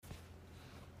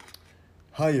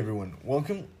Hi everyone,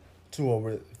 welcome to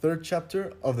our third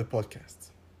chapter of the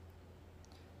podcast.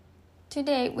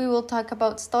 Today we will talk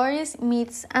about stories,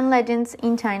 myths, and legends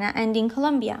in China and in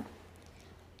Colombia.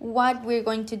 What we're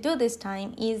going to do this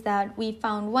time is that we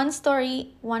found one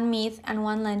story, one myth, and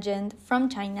one legend from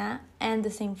China, and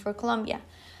the same for Colombia.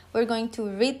 We're going to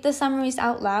read the summaries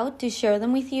out loud to share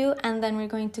them with you, and then we're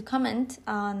going to comment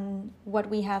on what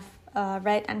we have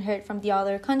read and heard from the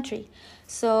other country.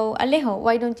 So, Alejo,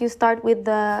 why don't you start with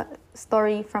the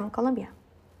story from Colombia?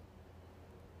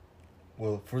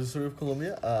 Well, for the story of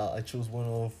Colombia, I chose one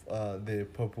of the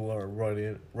popular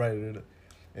writer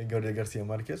Gabriel Garcia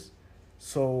Marquez.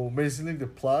 So basically, the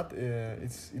plot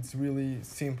it's really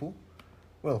simple.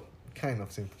 Well, kind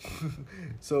of simple.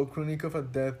 So, Chronicle of a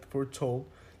Death Foretold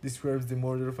describes the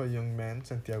murder of a young man,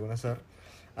 Santiago Nazar,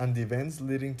 and the events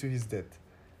leading to his death.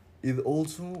 It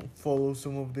also follows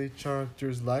some of the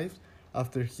characters' lives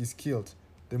after he's killed.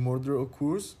 The murder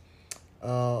occurs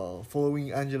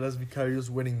following Angela's vicarious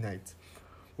wedding night,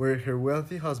 where her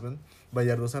wealthy husband,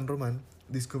 Bayardo San Roman,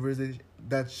 discovers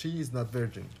that she is not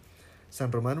virgin.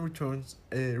 San Roman returns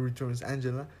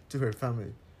Angela to her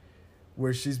family,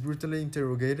 where she's brutally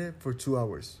interrogated for 2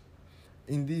 hours.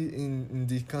 In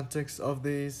the context of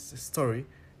this story,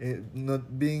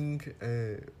 not being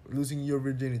losing your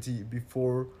virginity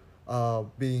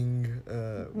being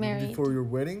Married. before your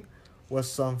wedding was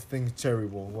something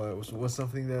terrible. Was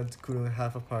something that couldn't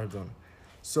have a pardon.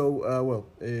 So,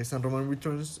 San Roman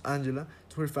returns Angela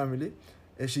to her family.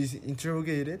 She's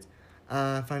interrogated.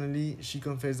 Finally, she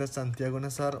confessed that Santiago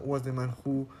Nazar was the man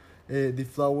who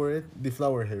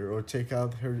deflowered her or take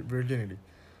out her virginity.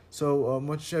 So,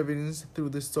 much evidence through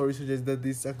the story suggests that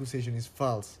this accusation is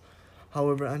false.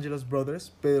 However, Angela's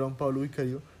brothers, Pedro and Pablo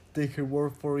Vicario, take her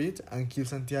word for it and kill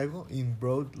Santiago in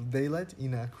broad daylight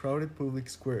in a crowded public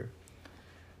square.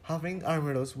 Having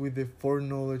armed us with the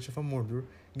foreknowledge of a murder,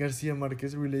 Garcia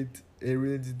Marquez relates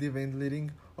the event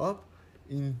leading up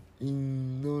in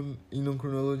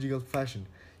non-chronological fashion.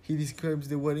 He describes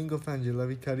the wedding of Angela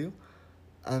Vicario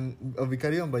and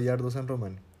Bayardo San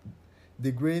Roman,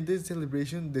 the greatest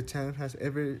celebration the town has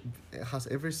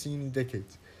ever seen in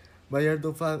decades.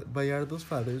 Bayardo's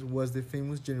father was the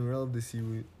famous general of the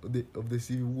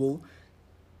Civil War,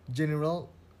 General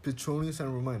Petronio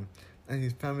San Roman, and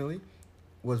his family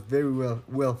was very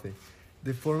wealthy.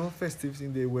 The formal festivities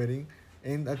in the wedding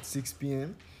end at 6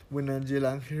 p.m. when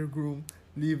Angela and her groom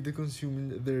leave to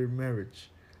consume their marriage.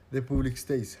 The public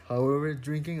stays, however,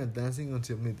 drinking and dancing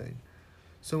until midnight.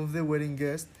 Some of the wedding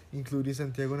guests, including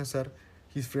Santiago Nazar,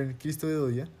 his friend Cristo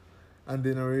Bedoya, and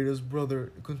the narrator's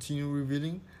brother, continue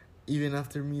revealing even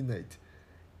after midnight,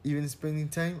 even spending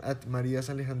time at Maria's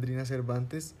Alejandrina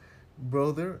Cervantes'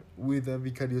 brother with the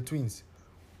Vicario twins,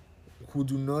 who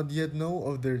do not yet know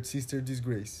of their sister's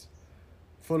disgrace.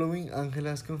 Following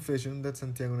Angela's confession that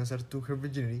Santiago Nazar took her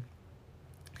virginity,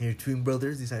 her twin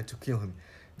brothers decide to kill him.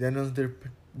 They announce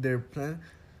their plan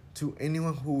to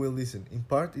anyone who will listen. In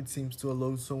part, it seems to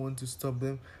allow someone to stop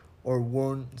them or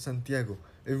warn Santiago.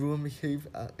 Everyone behave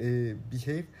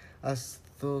as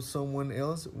though someone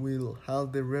else will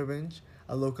have the revenge.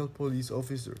 A local police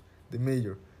officer, the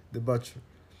mayor, the butcher,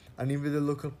 and even the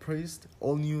local priest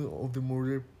all knew of the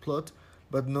murder plot,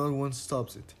 but no one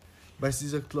stops it. By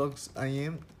 6 o'clock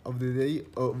a.m. of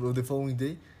the following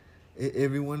day,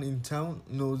 everyone in town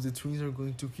knows the twins are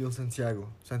going to kill Santiago.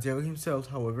 Santiago himself,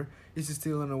 however, is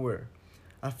still unaware.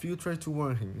 A few try to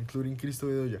warn him, including Cristo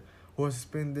Bedoya, who has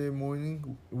spent the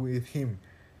morning with him.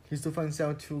 Cristo finds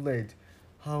out too late,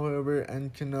 however,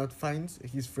 and cannot find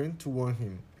his friend to warn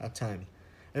him at time.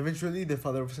 Eventually, the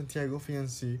father of Santiago's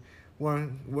fiancée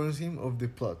warns him of the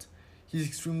plot. He is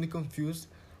extremely confused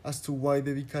as to why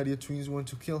the Vicario twins want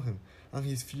to kill him, and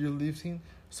his fear leaves him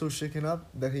so shaken up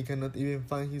that he cannot even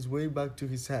find his way back to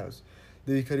his house.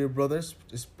 The Vicario brothers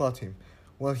spot him.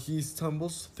 While he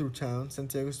stumbles through town,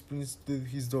 Santiago sprints to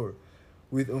his door,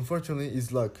 with unfortunately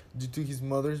his luck, due to his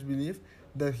mother's belief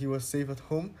that he was safe at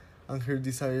home and her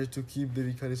desire to keep the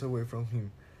Vicarios away from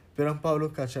him. Pedro and Pablo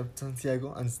catch up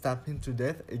Santiago and stab him to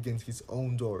death against his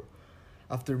own door.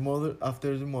 After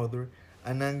the murder,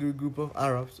 an angry group of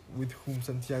Arabs with whom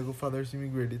Santiago's fathers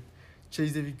immigrated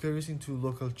chase the Vicarios into a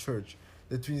local church.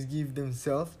 The twins give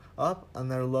themselves up and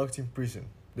are locked in prison.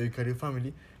 The Vicario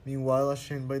family, meanwhile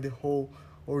ashamed by the whole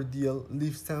ordeal,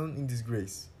 leaves town in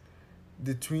disgrace.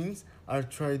 The twins are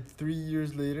tried 3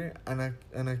 years later and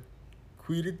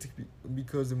acquitted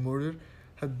because the murder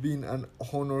had been an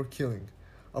honor killing.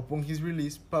 Upon his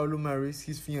release, Pablo marries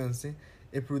his fiancée,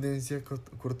 Prudencia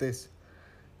Cortés.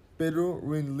 Pedro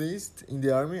re-enlists in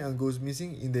the army and goes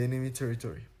missing in the enemy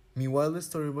territory. Meanwhile, the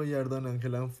story of Bayardo and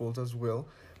Angela unfolds as well,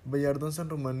 Bayardo and San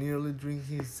Roman nearly drink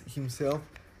himself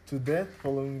to death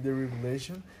following the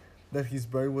revelation that his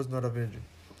bride was not a virgin.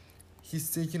 He's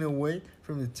taken away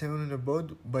from the town in a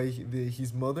boat by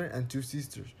his mother and two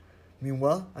sisters.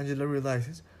 Meanwhile, Angela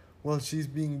realizes, while she's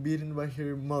being beaten by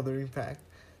her mother, in fact,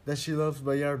 that she loves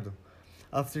Bayardo.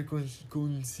 After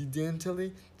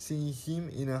coincidentally seeing him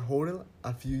in a hotel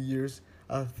a few years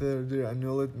after their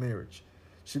annulled marriage,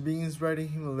 she begins writing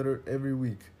him a letter every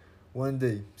week. One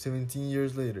day, 17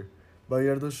 years later,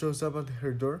 Bayardo shows up at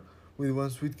her door with one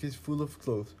suitcase full of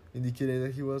clothes, indicating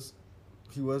that he wants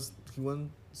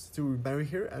to marry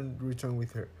her and return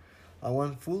with her, and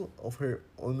one full of her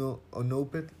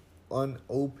unopened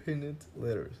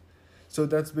letters. So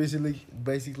that's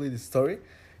basically the story.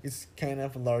 It's kind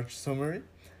of a large summary,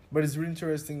 but it's really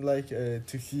interesting,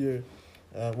 to hear,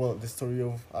 the story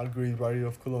of a great writer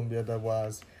of Colombia that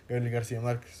was Gabriel Garcia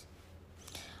Marquez.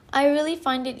 I really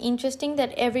find it interesting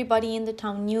that everybody in the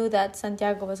town knew that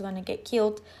Santiago was going to get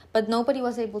killed, but nobody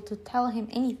was able to tell him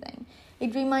anything.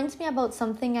 It reminds me about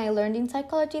something I learned in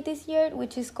psychology this year,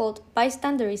 which is called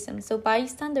bystanderism. So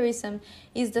bystanderism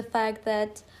is the fact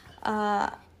that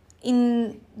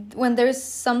when there's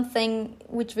something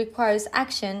which requires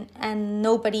action and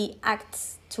nobody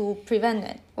acts to prevent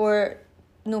it, or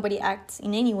nobody acts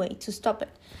in any way to stop it.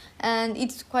 And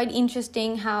it's quite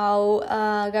interesting how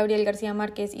Gabriel Garcia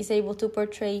Marquez is able to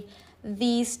portray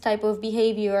this type of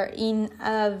behavior in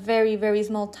a very, very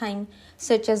small time,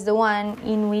 such as the one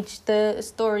in which the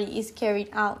story is carried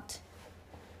out.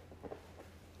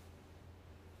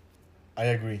 I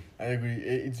agree.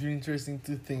 It's really interesting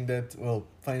to think that,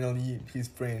 finally his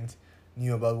friends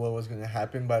knew about what was going to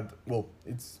happen, but,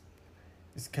 it's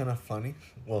kind of funny,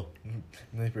 in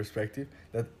my perspective,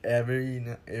 that every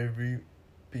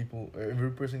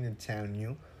person in town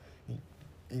knew,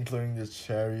 including the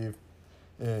sheriff,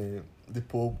 the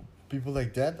Pope, people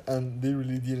like that, and they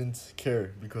really didn't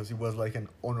care because it was like an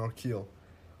honor kill.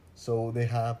 So they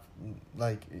have,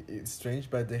 it's strange,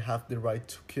 but they have the right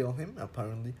to kill him,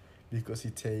 apparently, because he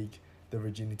take the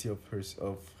virginity of his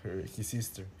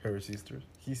sister. Her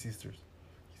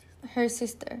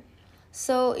sister.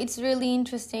 So it's really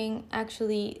interesting,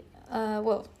 actually.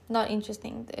 Not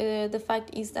interesting. The fact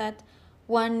is that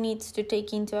one needs to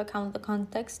take into account the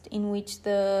context in which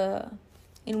the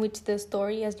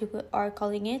story, as you are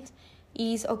calling it,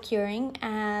 is occurring,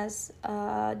 as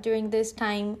during this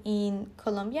time in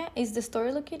Colombia. Is the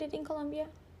story located in Colombia?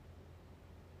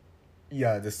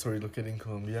 Yeah, the story located in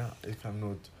Colombia, if I'm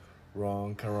not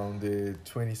wrong, around the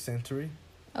 20th century.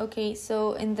 Okay,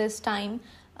 so in this time,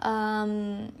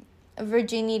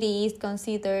 virginity is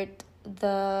considered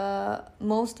the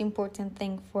most important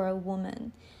thing for a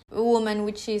woman. A woman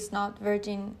which is not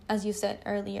virgin, as you said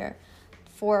earlier,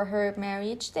 for her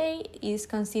marriage day is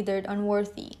considered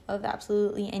unworthy of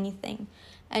absolutely anything.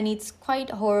 And it's quite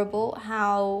horrible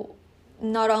how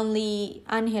not only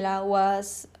Angela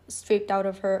was stripped out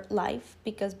of her life,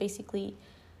 because basically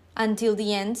until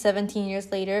the end, 17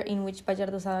 years later, in which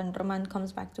Bayardo San Roman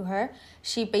comes back to her,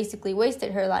 she basically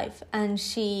wasted her life, and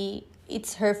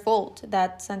it's her fault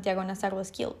that Santiago Nazar was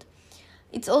killed.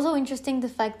 It's also interesting the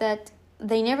fact that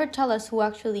they never tell us who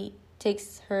actually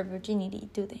takes her virginity,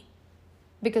 do they?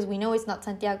 Because we know it's not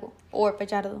Santiago or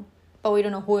Bayardo, but we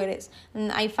don't know who it is.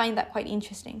 And I find that quite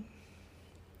interesting.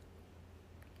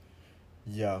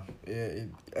 Yeah,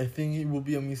 I think it will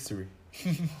be a mystery.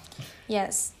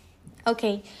 Yes.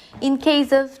 Okay. In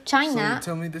case of China...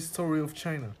 So tell me the story of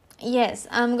China. Yes,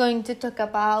 I'm going to talk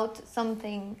about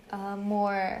something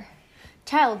more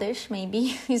childish,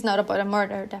 maybe. It's not about a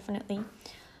murder, definitely.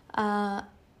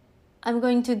 I'm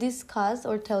going to discuss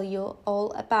or tell you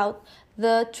all about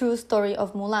the true story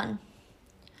of Mulan.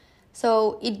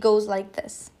 So it goes like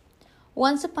this.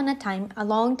 Once upon a time, a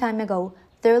long time ago,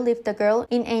 there lived a girl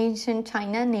in ancient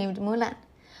China named Mulan.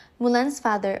 Mulan's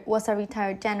father was a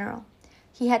retired general.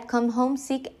 He had come home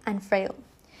sick and frail.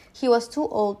 He was too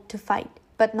old to fight,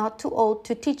 but not too old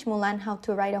to teach Mulan how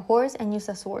to ride a horse and use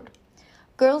a sword.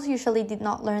 Girls usually did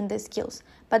not learn these skills,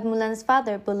 but Mulan's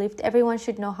father believed everyone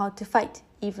should know how to fight,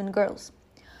 even girls.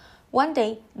 One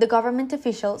day, the government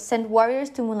official sent warriors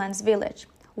to Mulan's village.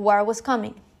 War was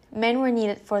coming. Men were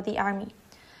needed for the army.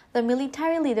 The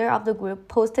military leader of the group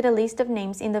posted a list of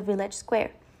names in the village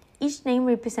square. Each name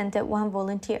represented one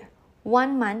volunteer,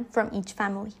 one man from each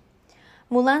family.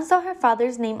 Mulan saw her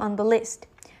father's name on the list.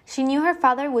 She knew her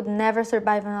father would never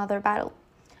survive another battle.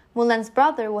 Mulan's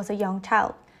brother was a young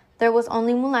child. There was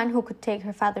only Mulan who could take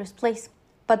her father's place,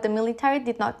 but the military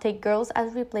did not take girls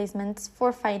as replacements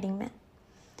for fighting men.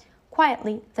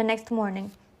 Quietly, the next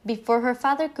morning, before her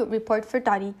father could report for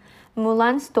duty,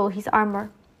 Mulan stole his armor.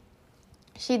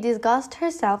 She disguised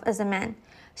herself as a man.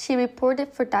 She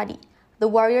reported for Tari. The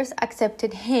warriors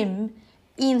accepted him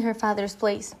in her father's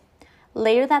place.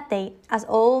 Later that day, as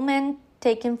all men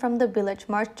taken from the village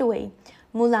marched away,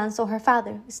 Mulan saw her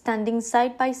father standing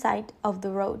side by side of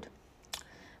the road.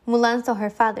 Mulan saw her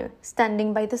father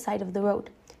standing by the side of the road,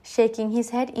 shaking his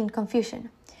head in confusion.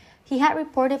 He had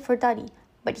reported for Tari,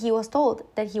 but he was told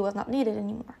that he was not needed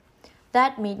anymore.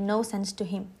 That made no sense to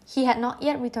him. He had not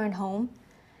yet returned home.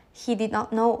 He did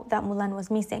not know that Mulan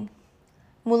was missing.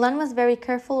 Mulan was very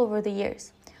careful over the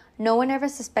years. No one ever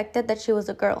suspected that she was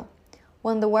a girl.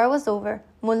 When the war was over,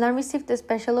 Mulan received a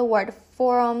special award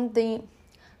from the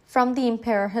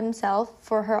emperor himself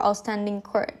for her outstanding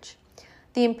courage.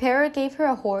 The emperor gave her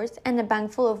a horse and a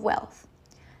bank full of wealth,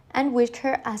 and wished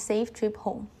her a safe trip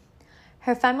home.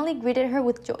 Her family greeted her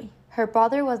with joy. Her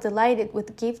brother was delighted with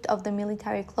the gift of the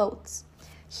military clothes.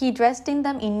 He dressed in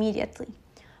them immediately.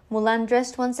 Mulan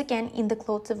dressed once again in the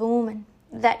clothes of a woman.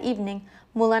 That evening,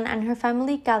 Mulan and her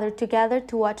family gathered together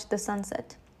to watch the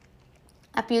sunset.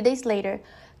 A few days later,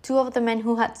 two of the men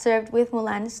who had served with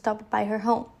Mulan stopped by her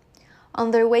home.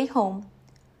 On their way home,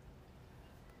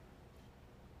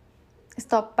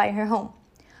 stopped by her home.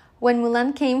 When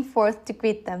Mulan came forth to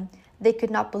greet them, they could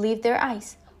not believe their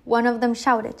eyes. One of them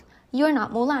shouted, "You are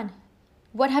not Mulan.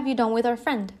 What have you done with our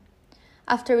friend?"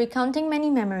 After recounting many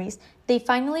memories, they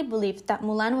finally believed that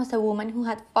Mulan was a woman who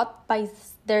had fought by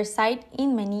their side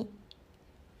in many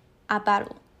a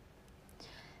battle.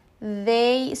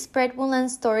 They spread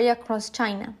Mulan's story across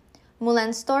China.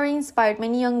 Mulan's story inspired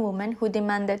many young women who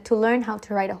demanded to learn how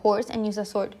to ride a horse and use a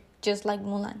sword, just like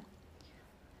Mulan.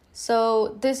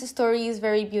 So this story is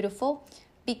very beautiful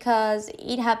because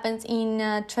it happens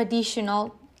in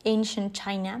traditional ancient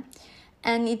China.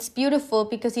 And it's beautiful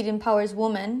because it empowers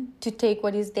women to take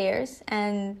what is theirs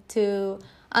and to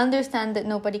understand that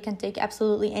nobody can take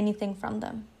absolutely anything from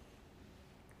them.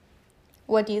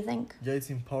 What do you think? Yeah, it's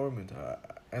empowerment.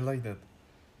 I like that.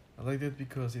 I like that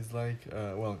because it's like,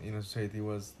 well, in a society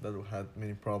that had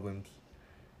many problems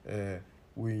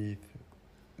with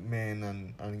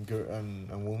men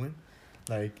and women.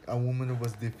 Like a woman that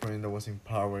was different, that was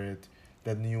empowered,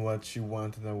 that knew what she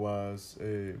wanted, that was,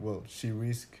 well, she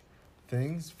risked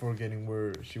things for getting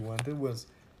where she wanted. Was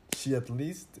she at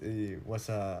least was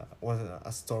a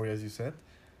story, as you said.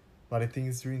 But I think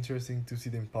it's really interesting to see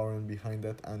the empowerment behind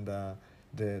that and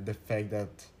the fact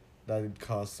that it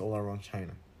caused all around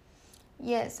China.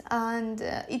 Yes, and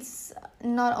it's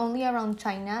not only around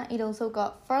China, it also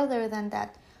got further than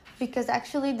that. Because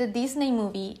actually, the Disney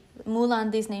movie, Mulan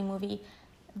Disney movie,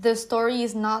 the story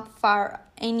is not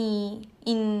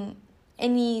in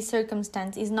any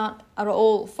circumstance, is not at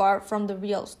all far from the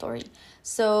real story.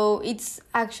 So it's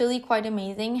actually quite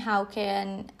amazing how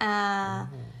can a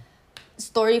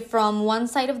story from one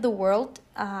side of the world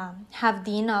have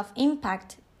the enough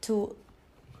impact to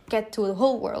get to the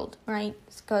whole world, right?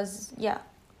 Because, yeah,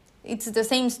 it's the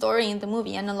same story in the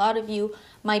movie. And a lot of you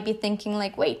might be thinking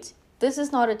like, wait, this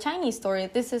is not a Chinese story.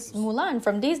 This is Mulan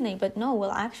from Disney. But no,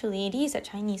 well, actually, it is a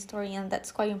Chinese story, and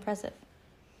that's quite impressive.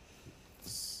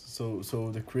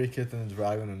 So the cricket and the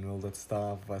dragon and all that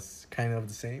stuff was kind of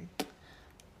the same?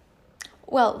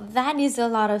 Well, that is a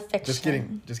lot of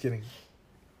fiction. Just kidding.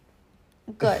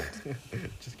 Good.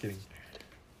 Just kidding.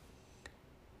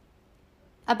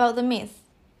 About the myth.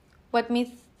 What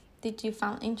myth did you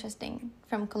find interesting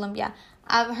from Colombia?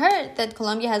 I've heard that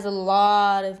Colombia has a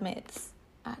lot of myths,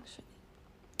 actually.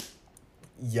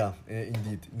 Yeah,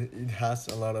 indeed. It has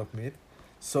a lot of myth.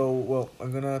 So, well,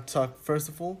 I'm gonna talk first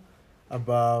of all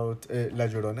about La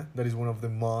Llorona. That is one of the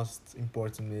most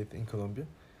important myths in Colombia.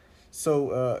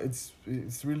 So, it's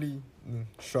really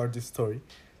short, this story.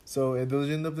 So, the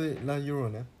legend of the La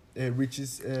Llorona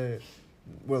reaches,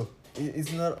 well,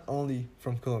 it's not only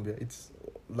from Colombia, it's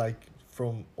like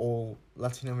from all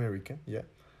Latin America, yeah.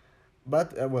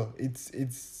 But, well,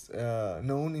 it's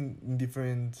known in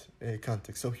different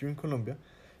contexts. So, here in Colombia,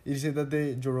 it is said that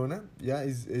the Llorona, yeah,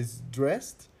 is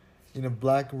dressed in a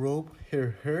black robe.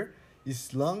 Her hair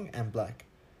is long and black.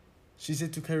 She's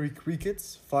said to carry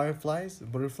crickets, fireflies,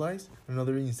 butterflies, and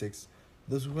other insects.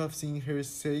 Those who have seen her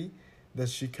say that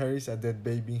she carries a dead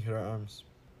baby in her arms.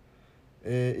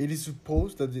 It is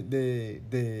supposed that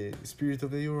the spirit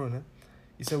of the Llorona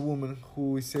is a woman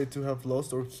who is said to have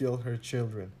lost or killed her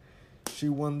children. She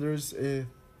wanders through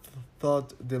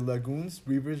the lagoons,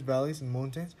 rivers, valleys, and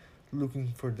mountains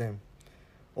looking for them.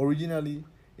 Originally,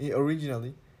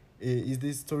 is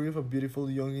the story of a beautiful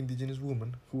young indigenous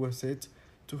woman who was said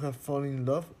to have fallen in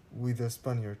love with a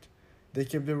Spaniard. They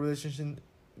kept their relationship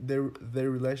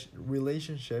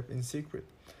in secret,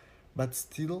 but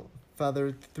still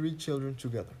fathered 3 children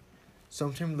together.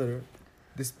 Sometime later,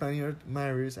 the Spaniard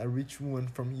marries a rich woman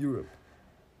from Europe.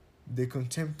 The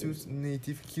contemptuous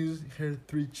native kills her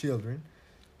three children.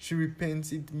 She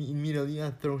repents it immediately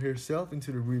and throws herself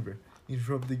into the river, in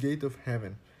front of the gate of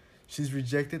heaven. She is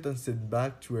rejected and sent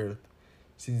back to earth.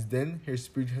 Since then, her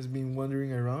spirit has been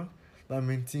wandering around,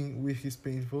 lamenting with his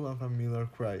painful and familiar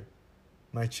cry,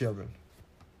 "My children."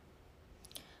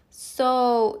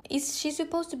 So, is she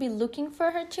supposed to be looking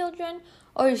for her children,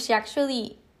 or is she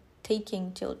actually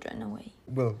taking children away?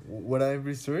 Well, what I've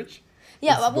researched.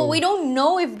 Yeah, it's well, we both. don't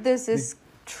know if this is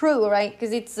true, right?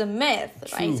 Because it's a myth,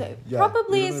 right? True, So yeah.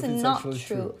 probably We don't it's know if it's not actually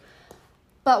true. true.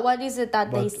 But what is it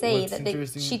that they But say what's that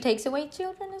interesting- she takes away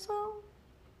children as well?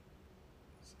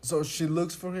 So she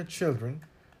looks for her children,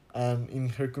 and in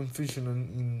her confusion and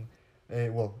in,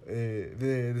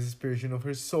 the desperation of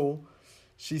her soul,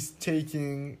 she's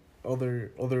taking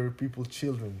other people's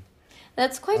children.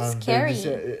 That's quite And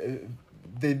scary.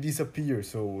 They disappear,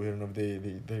 so we don't know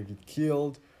if they get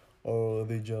killed or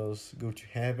they just go to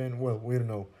heaven. Well, we don't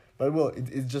know. But well,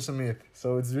 it's just a myth.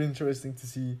 So it's really interesting to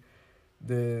see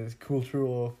the culture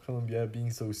of Colombia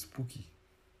being so spooky.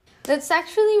 That's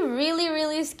actually really,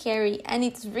 really scary, and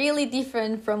it's really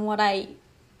different from what I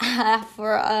have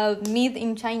for a myth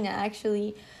in China.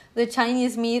 Actually, the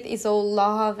Chinese myth is all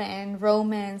love and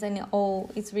romance, and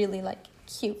it's really like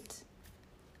cute,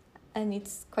 and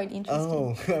it's quite interesting.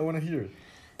 Oh, I want to hear it.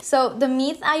 So the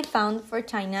myth I found for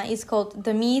China is called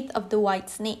the myth of the white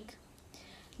snake.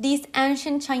 This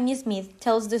ancient Chinese myth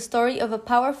tells the story of a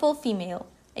powerful female.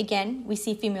 Again, we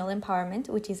see female empowerment,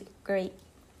 which is great.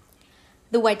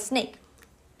 The white snake.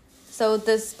 So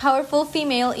this powerful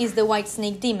female is the white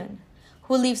snake demon,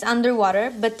 who lives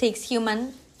underwater but takes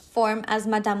human form as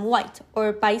Madame White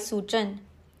or Bai Su Zhen.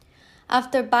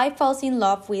 After Bai falls in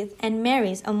love with and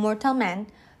marries a mortal man,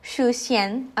 Shu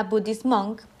Xian, a Buddhist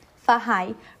monk, Fa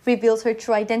Hai reveals her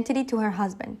true identity to her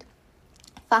husband.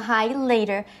 Fa Hai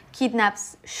later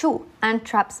kidnaps Shu and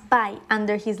traps Bai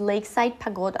under his lakeside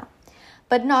pagoda,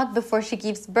 but not before she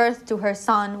gives birth to her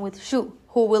son with Shu,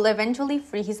 who will eventually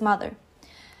free his mother.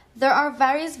 There are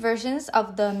various versions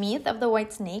of the myth of the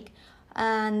white snake,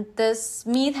 and this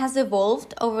myth has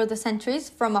evolved over the centuries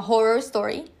from a horror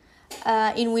story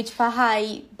in which Fa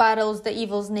Hai battles the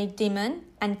evil snake demon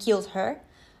and kills her,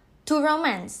 to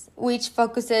romance, which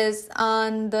focuses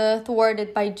on the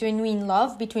thwarted by genuine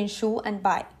love between Shu and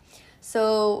Bai.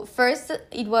 So first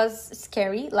it was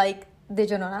scary, like the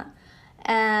Jonona,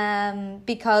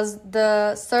 because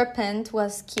the serpent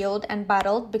was killed and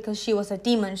battled because she was a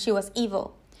demon, she was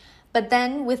evil. But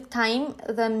then with time,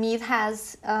 the myth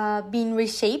has been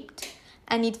reshaped,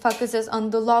 and it focuses on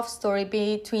the love story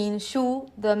between Shu,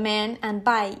 the man, and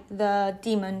Bai, the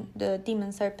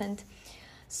demon serpent.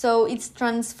 So it's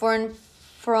transformed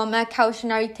from a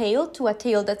cautionary tale to a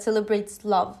tale that celebrates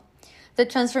love. The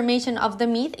transformation of the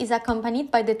myth is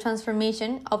accompanied by the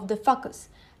transformation of the focus.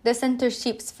 The center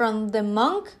shifts from the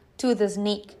monk to the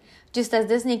snake, just as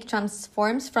the snake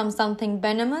transforms from something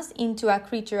venomous into a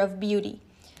creature of beauty.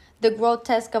 The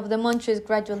grotesque of the monstrous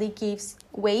gradually gives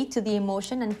way to the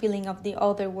emotion and feeling of the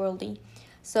otherworldly.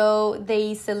 So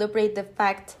they celebrate the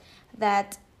fact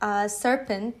that a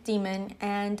serpent, demon,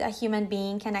 and a human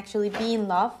being can actually be in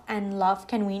love, and love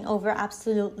can win over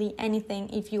absolutely anything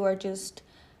if you are just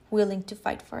willing to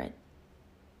fight for it.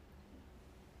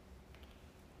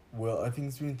 Well, I think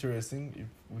it's really interesting if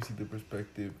we see the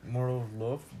perspective more of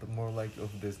love, the more like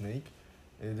of the snake.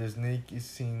 The snake is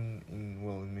seen in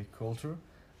my culture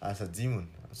as a demon,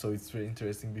 so it's very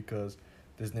interesting because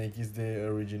the snake is the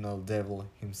original devil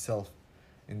himself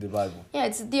in the Bible. Yeah,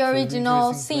 it's the So it's original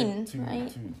interesting sin,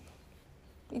 right?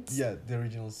 It's Yeah, the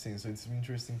original sin. So it's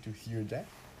interesting to hear that.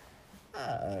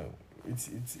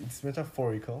 It's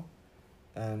metaphorical,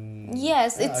 and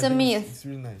Yes, it's I a think myth. It's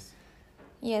really nice.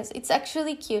 Yes, it's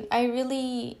actually cute. I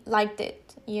really liked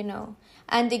it,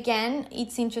 And again,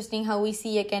 it's interesting how we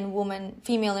see again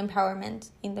female empowerment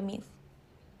in the myth.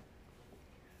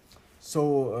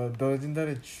 So the legend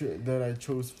that I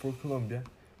chose for Colombia,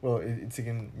 well, it's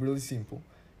again really simple.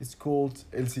 It's called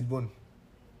El Silbón.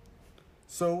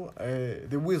 So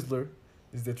the Whistler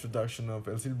is the traduction of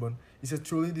El Silbón. It's a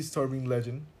truly disturbing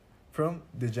legend from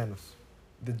the Llanos.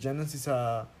 The Llanos is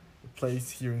a place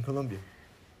here in Colombia.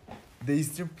 The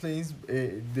eastern plains,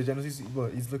 the Llanos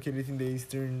is located in the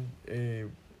eastern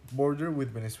border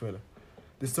with Venezuela.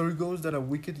 The story goes that a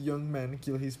wicked young man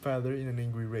killed his father in an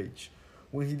angry rage.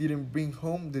 When he didn't bring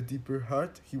home the deeper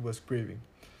heart he was craving,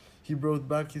 he brought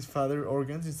back his father's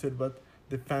organs instead, but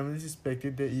the family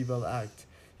suspected the evil act.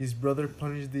 His brother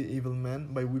punished the evil man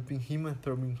by whipping him and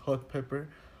throwing hot pepper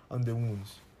on the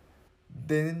wounds.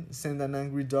 then sent an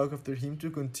angry dog after him to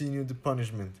continue the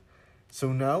punishment.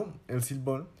 So now, El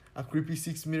Silbón, a creepy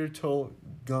 6 meter tall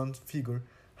gaunt figure,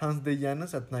 haunts the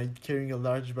llanos at night carrying a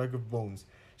large bag of bones,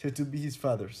 said to be his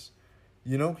father's.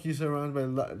 You know, he's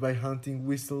surrounded by hunting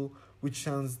whistle, which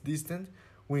sounds distant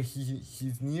when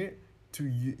he's near to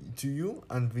you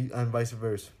and vice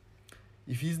versa.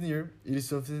 If he's near, it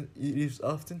is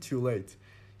often too late.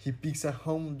 He picks a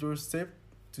home doorstep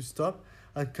to stop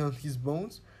and count his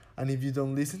bones, and if you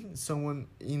don't listen, someone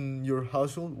in your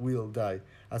household will die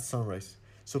at sunrise.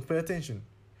 So pay attention.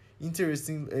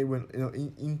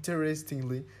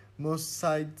 Interestingly, most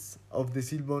sights of the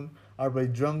Silbon are by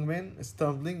drunk men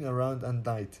stumbling around at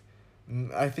night.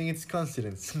 I think it's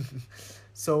coincidence.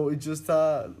 So it's just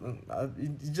a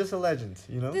legend,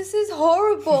 you know. This is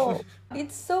horrible.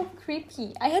 It's so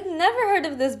creepy. I had never heard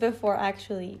of this before,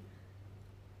 actually.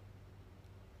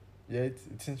 Yeah,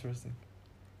 it's interesting.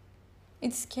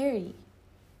 It's scary.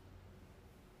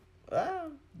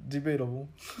 Debatable.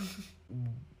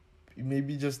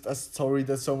 Maybe just a story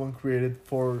that someone created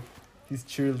for his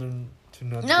children to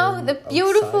not. No, go the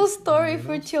beautiful outside, story you know?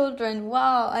 for children.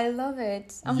 Wow, I love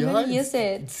it. I'm Yeah, gonna use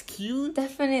it. It's cute.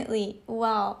 Definitely.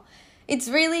 Wow. It's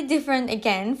really different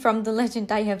again from the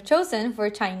legend I have chosen for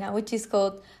China, which is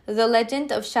called The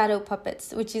Legend of Shadow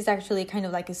Puppets, which is actually kind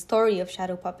of like a story of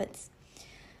shadow puppets.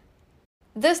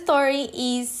 The story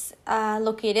is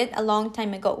located a long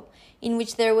time ago, in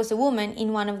which there was a woman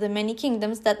in one of the many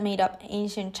kingdoms that made up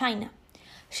ancient China.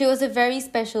 She was a very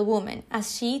special woman,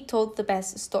 as she told the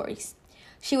best stories.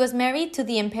 She was married to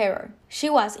the emperor. She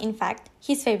was, in fact,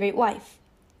 his favorite wife.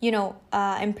 You know,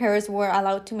 emperors were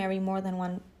allowed to marry more than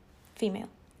one female.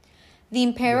 The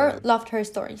emperor loved her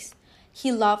stories.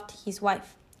 He loved his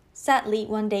wife. Sadly,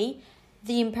 one day,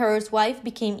 the emperor's wife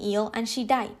became ill and she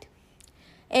died.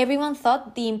 Everyone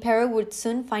thought the emperor would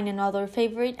soon find another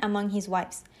favorite among his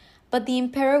wives, but the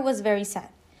emperor was very sad.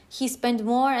 He spent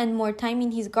more and more time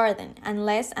in his garden and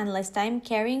less time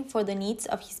caring for the needs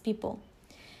of his people.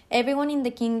 Everyone in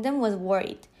the kingdom was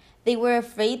worried. They were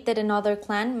afraid that another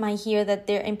clan might hear that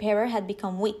their emperor had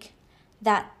become weak.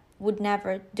 That would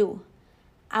never do.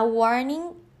 A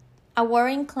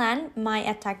warring clan might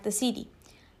attack the city.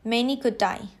 Many could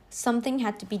die. Something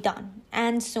had to be done,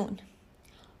 and soon.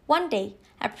 One day,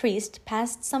 a priest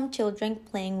passed some children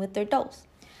playing with their dolls.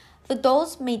 The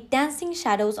dolls made dancing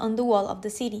shadows on the wall of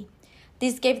the city.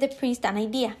 This gave the priest an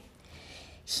idea.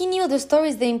 He knew the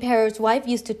stories the emperor's wife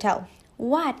used to tell.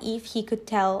 What if he could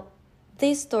tell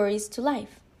these stories to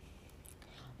life?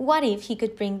 What if he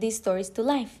could bring these stories to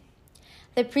life?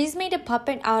 The priest made a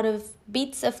puppet out of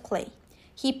bits of clay.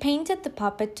 He painted the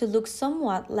puppet to look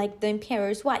somewhat like the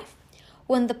emperor's wife.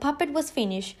 When the puppet was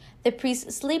finished, the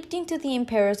priest slipped into the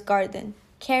emperor's garden,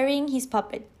 carrying his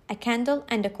puppet, a candle,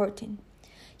 and a curtain.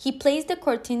 He placed the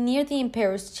curtain near the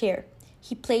emperor's chair.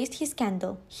 He placed his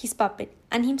candle, his puppet,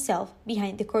 and himself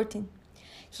behind the curtain.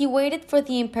 He waited for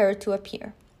the emperor to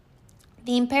appear.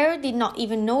 The emperor did not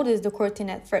even notice the curtain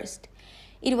at first.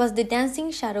 It was the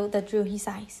dancing shadow that drew his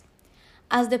eyes.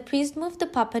 As the priest moved the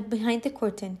puppet behind the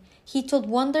curtain, he told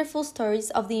wonderful stories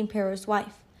of the emperor's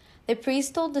wife. The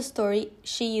priest told the story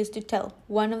she used to tell,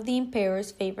 one of the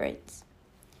emperor's favorites.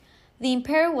 The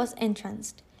emperor was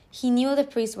entranced. He knew the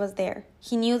priest was there.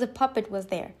 He knew the puppet was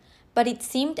there. But it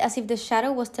seemed as if the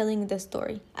shadow was telling the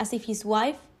story, as if his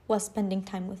wife was spending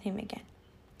time with him again.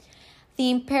 The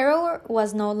emperor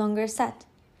was no longer sad.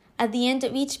 At the end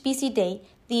of each busy day,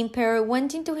 the emperor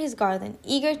went into his garden,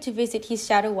 eager to visit his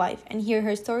shadow wife and hear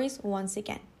her stories once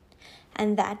again.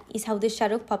 And that is how the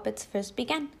shadow puppets first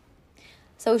began.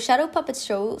 So shadow puppet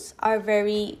shows are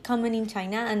very common in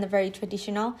China and very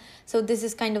traditional. So this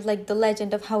is kind of like the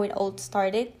legend of how it all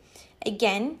started.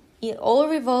 Again, it all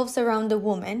revolves around the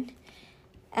woman.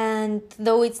 And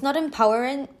though it's not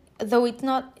empowering, though it's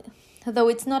not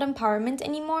empowerment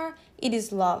anymore, it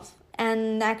is love.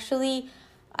 And actually,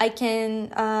 I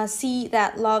can see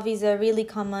that love is a really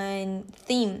common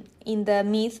theme in the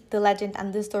myth, the legend,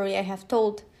 and the story I have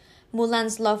told.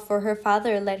 Mulan's love for her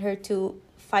father led her to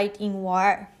fight in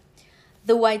war.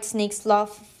 The white snake's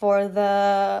love for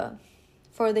the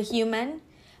human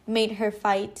made her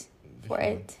fight for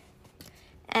it.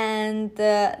 And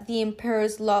the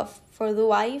emperor's love for the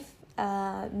wife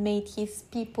made his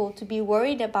people to be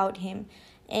worried about him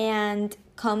and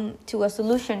come to a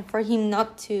solution for him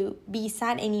not to be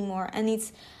sad anymore. And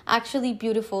it's actually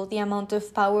beautiful, the amount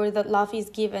of power that love is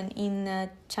given in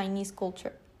Chinese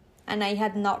culture. And I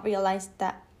had not realized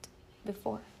that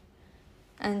before.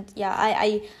 And yeah,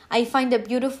 I find it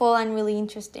beautiful and really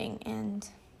interesting. And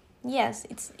yes,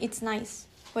 it's nice.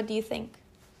 What do you think?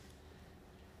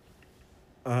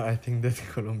 I think that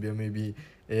Colombia maybe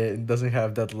doesn't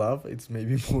have that love. It's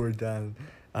maybe more than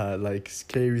like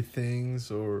scary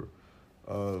things or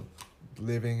uh,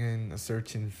 living in a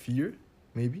certain fear,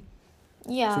 maybe. So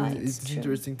Yeah, it's it's true.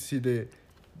 interesting to see the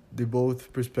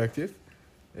both perspective.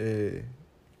 Uh,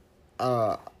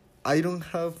 uh, I don't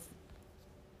have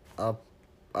a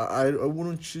I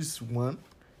wouldn't choose one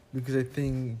because I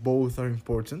think both are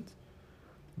important.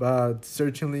 But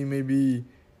certainly, maybe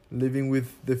living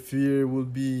with the fear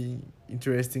would be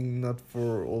interesting, not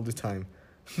for all the time.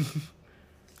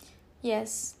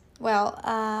 Yes. Well,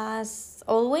 as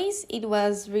always, it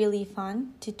was really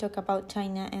fun to talk about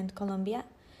China and Colombia.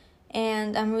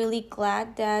 And I'm really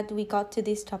glad that we got to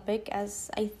this topic as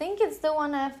I think it's the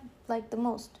one I've liked the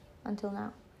most until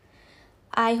now.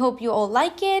 I hope you all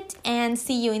like it and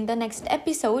see you in the next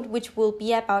episode, which will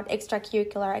be about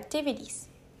extracurricular activities.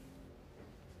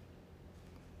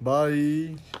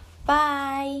 Bye.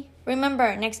 Bye!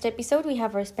 Remember, next episode we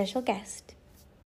have our special guest.